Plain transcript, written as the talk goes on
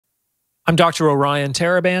I'm Dr. Orion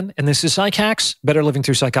Taraban, and this is PsycHacks, Better Living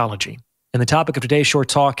Through Psychology. And the topic of today's short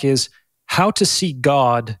talk is how to see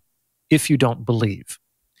God if you don't believe.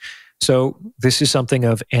 So this is something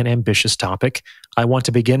of an ambitious topic. I want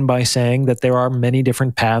to begin by saying that there are many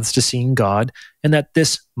different paths to seeing God, and that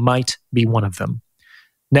this might be one of them.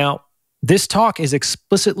 Now, this talk is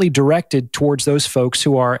explicitly directed towards those folks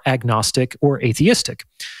who are agnostic or atheistic.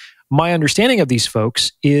 My understanding of these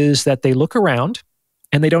folks is that they look around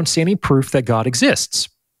and they don't see any proof that God exists.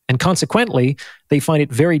 And consequently, they find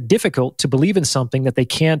it very difficult to believe in something that they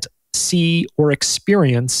can't see or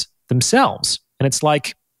experience themselves. And it's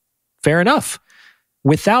like, fair enough.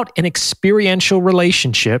 Without an experiential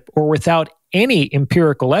relationship or without any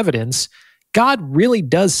empirical evidence, God really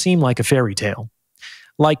does seem like a fairy tale.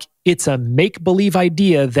 Like it's a make-believe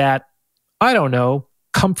idea that, I don't know,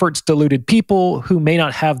 comforts deluded people who may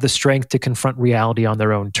not have the strength to confront reality on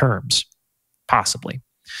their own terms. Possibly.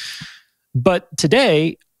 But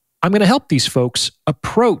today, I'm going to help these folks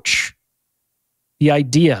approach the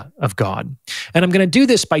idea of God. And I'm going to do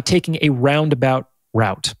this by taking a roundabout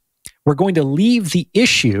route. We're going to leave the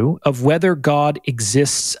issue of whether God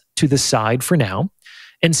exists to the side for now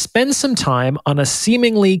and spend some time on a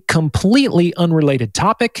seemingly completely unrelated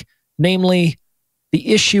topic, namely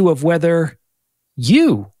the issue of whether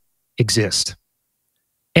you exist.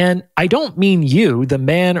 And I don't mean you, the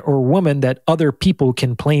man or woman that other people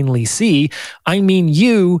can plainly see. I mean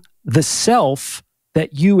you, the self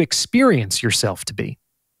that you experience yourself to be.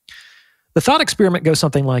 The thought experiment goes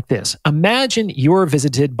something like this. Imagine you're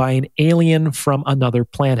visited by an alien from another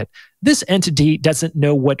planet. This entity doesn't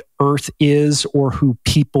know what Earth is or who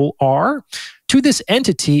people are. To this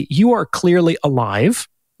entity, you are clearly alive,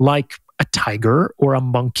 like a tiger or a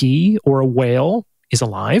monkey or a whale is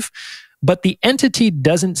alive. But the entity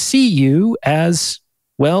doesn't see you as,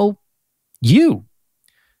 well, you.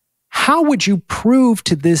 How would you prove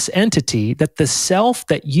to this entity that the self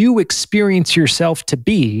that you experience yourself to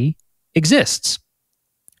be exists?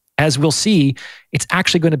 As we'll see, it's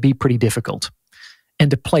actually going to be pretty difficult.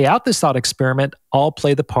 And to play out this thought experiment, I'll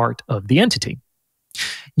play the part of the entity.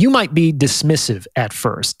 You might be dismissive at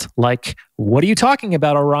first, like, what are you talking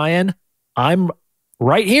about, Orion? I'm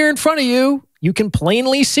right here in front of you. You can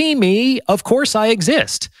plainly see me. Of course I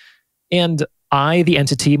exist. And I, the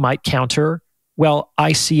entity, might counter, well,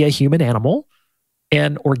 I see a human animal,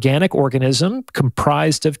 an organic organism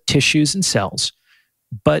comprised of tissues and cells,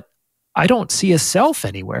 but I don't see a self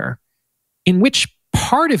anywhere. In which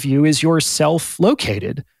part of you is your self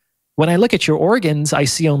located? When I look at your organs, I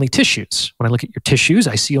see only tissues. When I look at your tissues,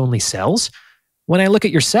 I see only cells. When I look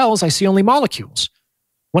at your cells, I see only molecules.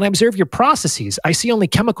 When I observe your processes, I see only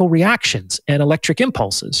chemical reactions and electric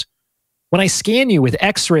impulses. When I scan you with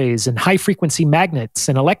X-rays and high-frequency magnets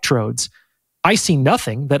and electrodes, I see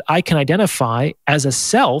nothing that I can identify as a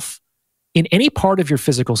self in any part of your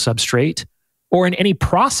physical substrate or in any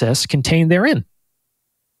process contained therein.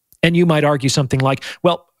 And you might argue something like,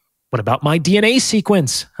 well, what about my DNA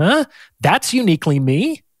sequence? Huh? That's uniquely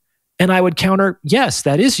me. And I would counter, yes,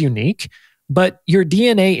 that is unique, but your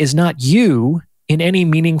DNA is not you in any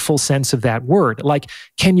meaningful sense of that word. Like,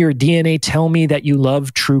 can your DNA tell me that you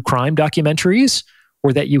love true crime documentaries,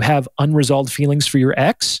 or that you have unresolved feelings for your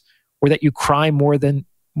ex, or that you cry more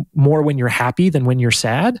when you're happy than when you're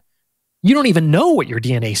sad? You don't even know what your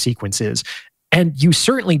DNA sequence is. And you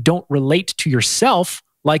certainly don't relate to yourself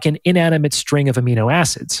like an inanimate string of amino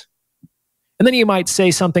acids. And then you might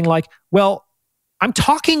say something like, well, I'm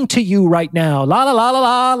talking to you right now. La, la, la, la,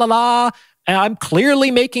 la, la, la. I'm clearly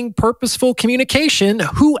making purposeful communication.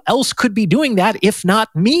 Who else could be doing that if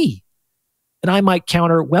not me? And I might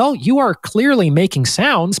counter, well, you are clearly making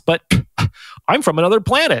sounds, but I'm from another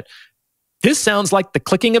planet. This sounds like the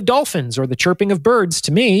clicking of dolphins or the chirping of birds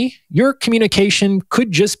to me. Your communication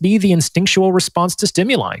could just be the instinctual response to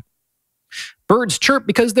stimuli. Birds chirp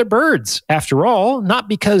because they're birds, after all, not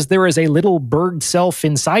because there is a little bird self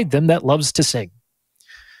inside them that loves to sing.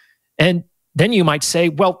 And then you might say,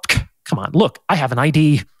 well, come on, look, I have an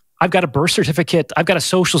ID. I've got a birth certificate. I've got a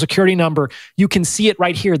social security number. You can see it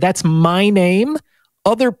right here. That's my name.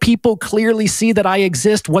 Other people clearly see that I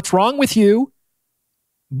exist. What's wrong with you?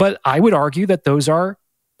 But I would argue that those are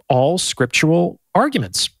all scriptural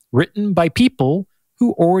arguments written by people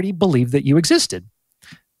who already believe that you existed.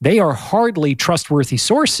 They are hardly trustworthy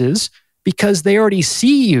sources because they already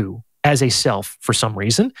see you as a self for some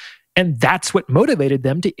reason, and that's what motivated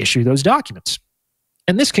them to issue those documents.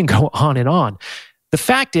 And this can go on and on. The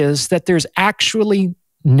fact is that there's actually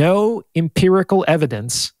no empirical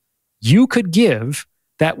evidence you could give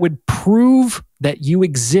that would prove that you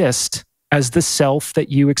exist as the self that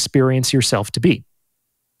you experience yourself to be.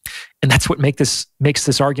 And that's what makes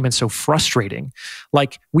this argument so frustrating.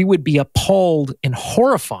 Like, we would be appalled and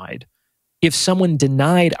horrified if someone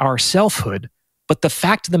denied our selfhood. But the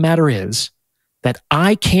fact of the matter is that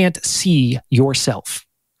I can't see yourself.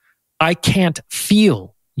 I can't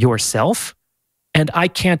feel yourself, and I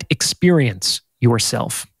can't experience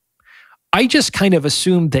yourself. I just kind of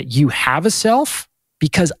assumed that you have a self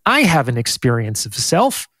because I have an experience of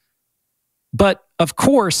self. But of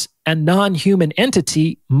course, a non-human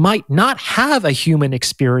entity might not have a human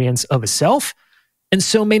experience of a self, and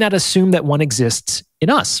so may not assume that one exists in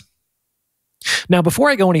us. Now, before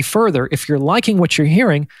I go any further, if you're liking what you're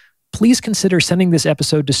hearing, please consider sending this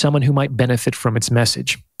episode to someone who might benefit from its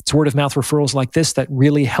message. It's word-of-mouth referrals like this that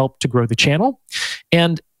really help to grow the channel.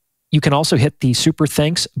 And you can also hit the super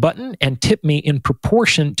thanks button and tip me in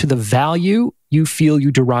proportion to the value you feel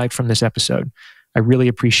you derived from this episode. I really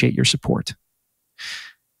appreciate your support.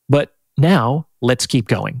 But now, let's keep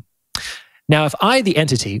going. Now, if I, the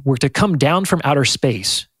entity, were to come down from outer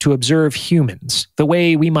space to observe humans the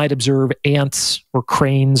way we might observe ants or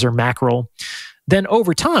cranes or mackerel, then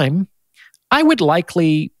over time, I would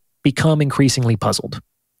likely become increasingly puzzled.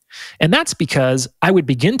 And that's because I would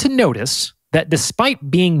begin to notice that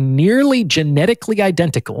despite being nearly genetically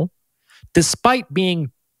identical, despite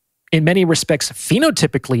being, in many respects,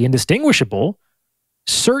 phenotypically indistinguishable,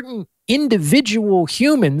 certain individual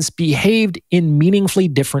humans behaved in meaningfully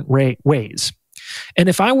different ways. And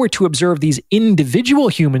if I were to observe these individual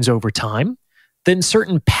humans over time, then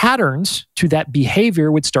certain patterns to that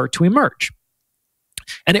behavior would start to emerge.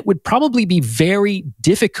 And it would probably be very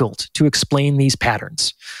difficult to explain these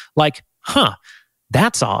patterns. Like,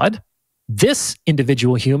 that's odd. This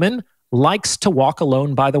individual human likes to walk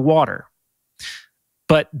alone by the water.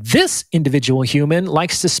 But this individual human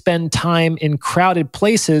likes to spend time in crowded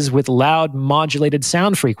places with loud modulated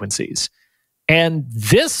sound frequencies. And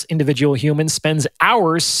this individual human spends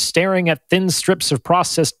hours staring at thin strips of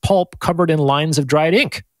processed pulp covered in lines of dried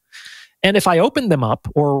ink. And if I open them up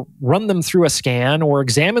or run them through a scan or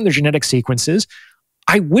examine their genetic sequences,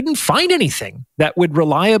 I wouldn't find anything that would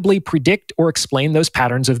reliably predict or explain those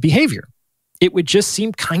patterns of behavior. It would just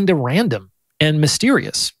seem kind of random and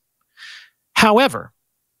mysterious. However,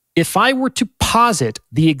 if I were to posit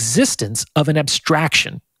the existence of an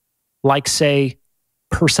abstraction, like, say,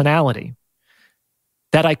 personality,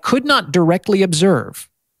 that I could not directly observe,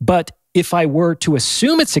 but if I were to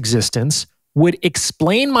assume its existence would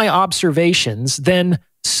explain my observations, then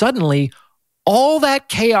suddenly all that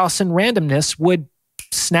chaos and randomness would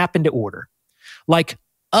snap into order. Like,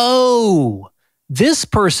 oh, this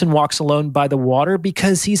person walks alone by the water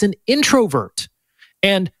because he's an introvert.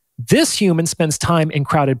 And this human spends time in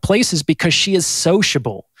crowded places because she is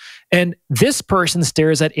sociable. And this person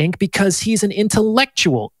stares at ink because he's an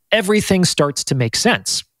intellectual. Everything starts to make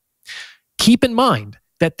sense. Keep in mind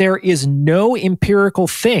that there is no empirical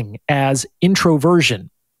thing as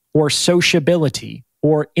introversion or sociability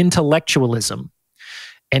or intellectualism.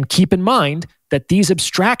 And keep in mind that these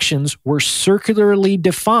abstractions were circularly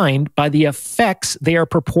defined by the effects they are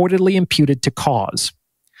purportedly imputed to cause.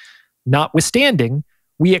 Notwithstanding,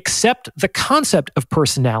 we accept the concept of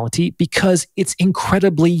personality because it's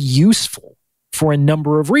incredibly useful for a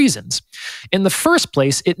number of reasons. In the first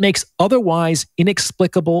place, it makes otherwise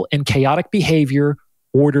inexplicable and chaotic behavior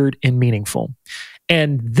ordered and meaningful.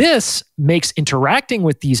 And this makes interacting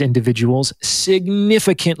with these individuals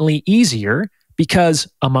significantly easier because,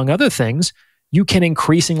 among other things, you can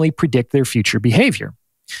increasingly predict their future behavior.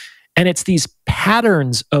 And it's these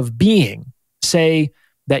patterns of being, say,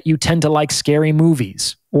 that you tend to like scary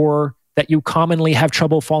movies, or that you commonly have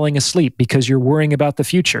trouble falling asleep because you're worrying about the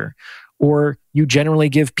future, or you generally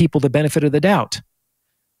give people the benefit of the doubt.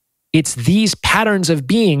 It's these patterns of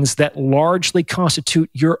beings that largely constitute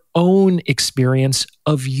your own experience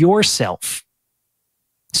of yourself.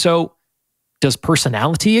 So, does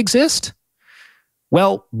personality exist?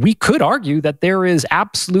 Well, we could argue that there is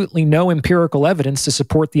absolutely no empirical evidence to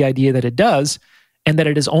support the idea that it does, and that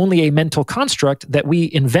it is only a mental construct that we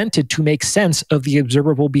invented to make sense of the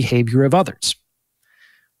observable behavior of others.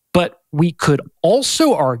 But we could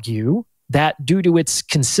also argue that due to its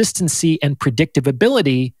consistency and predictive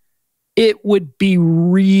ability, it would be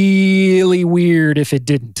really weird if it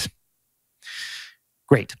didn't.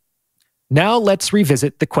 Great. Now let's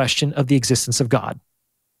revisit the question of the existence of God.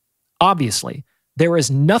 Obviously, there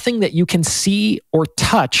is nothing that you can see or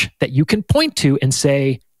touch that you can point to and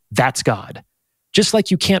say, that's God. Just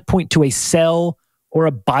like you can't point to a cell or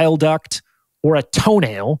a bile duct or a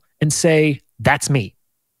toenail and say, that's me.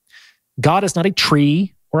 God is not a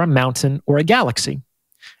tree or a mountain or a galaxy.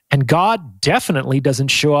 And God definitely doesn't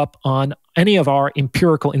show up on any of our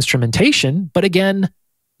empirical instrumentation, but again,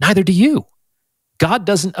 neither do you. God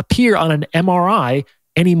doesn't appear on an MRI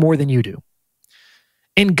any more than you do.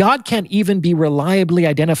 And God can't even be reliably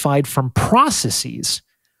identified from processes.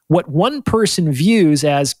 What one person views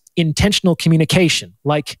as intentional communication,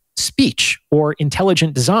 like speech or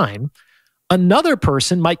intelligent design, another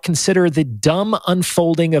person might consider the dumb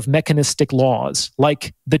unfolding of mechanistic laws,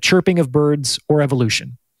 like the chirping of birds or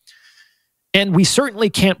evolution. And we certainly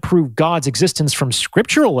can't prove God's existence from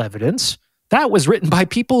scriptural evidence. That was written by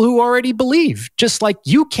people who already believe, just like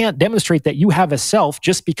you can't demonstrate that you have a self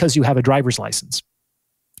just because you have a driver's license.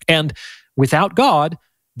 And without God,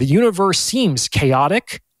 the universe seems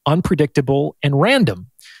chaotic, unpredictable, and random,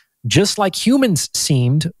 just like humans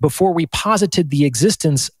seemed before we posited the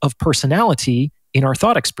existence of personality in our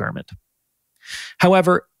thought experiment.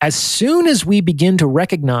 However, as soon as we begin to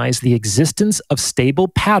recognize the existence of stable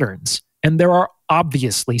patterns, and there are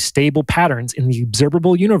obviously stable patterns in the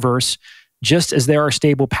observable universe, just as there are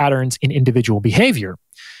stable patterns in individual behavior,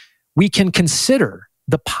 we can consider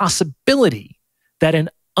the possibility that an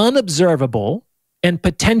unobservable and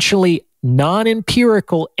potentially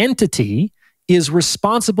non-empirical entity is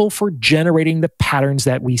responsible for generating the patterns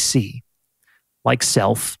that we see, like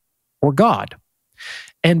self or God.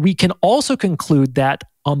 And we can also conclude that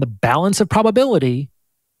on the balance of probability,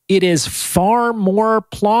 it is far more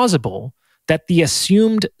plausible that the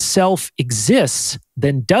assumed self exists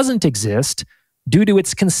than doesn't exist due to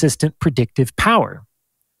its consistent predictive power.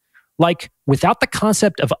 Like, without the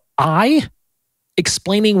concept of I,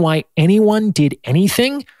 explaining why anyone did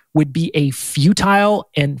anything would be a futile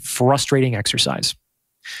and frustrating exercise.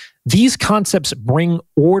 These concepts bring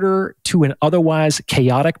order to an otherwise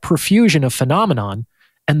chaotic profusion of phenomenon,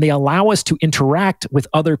 and they allow us to interact with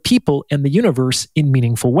other people and the universe in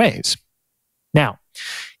meaningful ways. Now,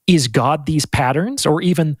 is God these patterns, or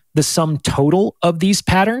even the sum total of these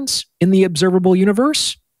patterns in the observable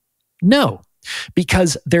universe? No,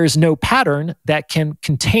 because there's no pattern that can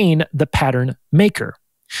contain the pattern maker.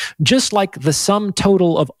 Just like the sum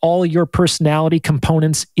total of all your personality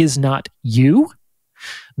components is not you,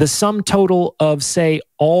 the sum total of, say,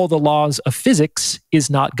 all the laws of physics is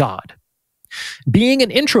not God. Being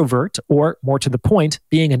an introvert, or more to the point,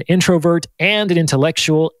 being an introvert and an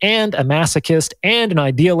intellectual and a masochist and an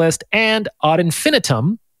idealist and ad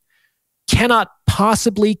infinitum cannot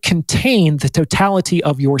possibly contain the totality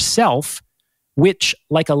of yourself, which,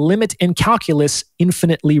 like a limit in calculus,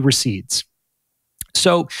 infinitely recedes.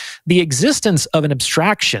 So the existence of an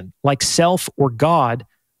abstraction like self or God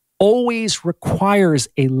always requires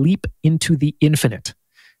a leap into the infinite,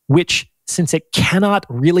 which, since it cannot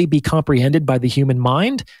really be comprehended by the human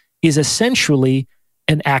mind, is essentially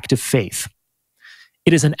an act of faith.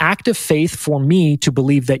 It is an act of faith for me to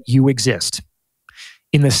believe that you exist,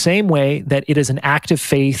 in the same way that it is an act of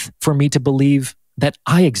faith for me to believe that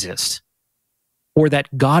I exist or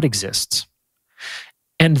that God exists.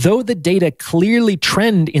 And though the data clearly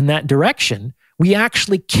trend in that direction, we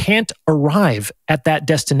actually can't arrive at that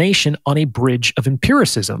destination on a bridge of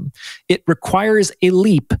empiricism. It requires a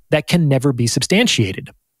leap that can never be substantiated.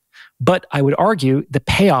 But I would argue the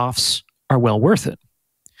payoffs are well worth it.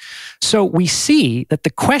 So we see that the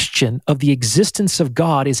question of the existence of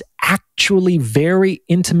God is actually very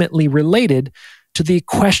intimately related to the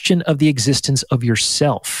question of the existence of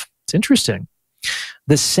yourself. It's interesting.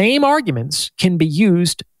 The same arguments can be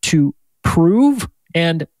used to prove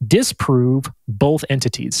and disprove both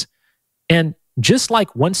entities. And just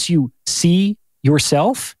like once you see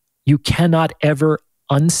yourself, you cannot ever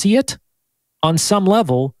unsee it, on some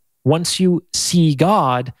level, once you see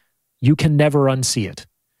God, you can never unsee it.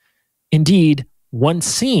 Indeed, once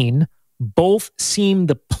seen, both seem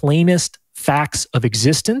the plainest facts of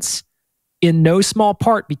existence, in no small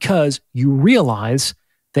part because you realize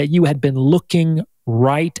that you had been looking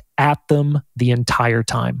right at them the entire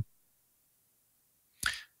time.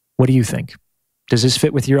 What do you think? Does this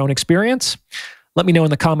fit with your own experience? Let me know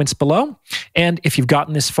in the comments below. And if you've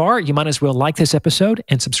gotten this far, you might as well like this episode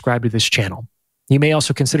and subscribe to this channel. You may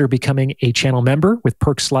also consider becoming a channel member with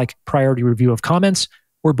perks like priority review of comments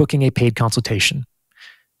or booking a paid consultation.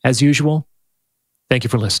 As usual, thank you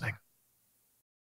for listening.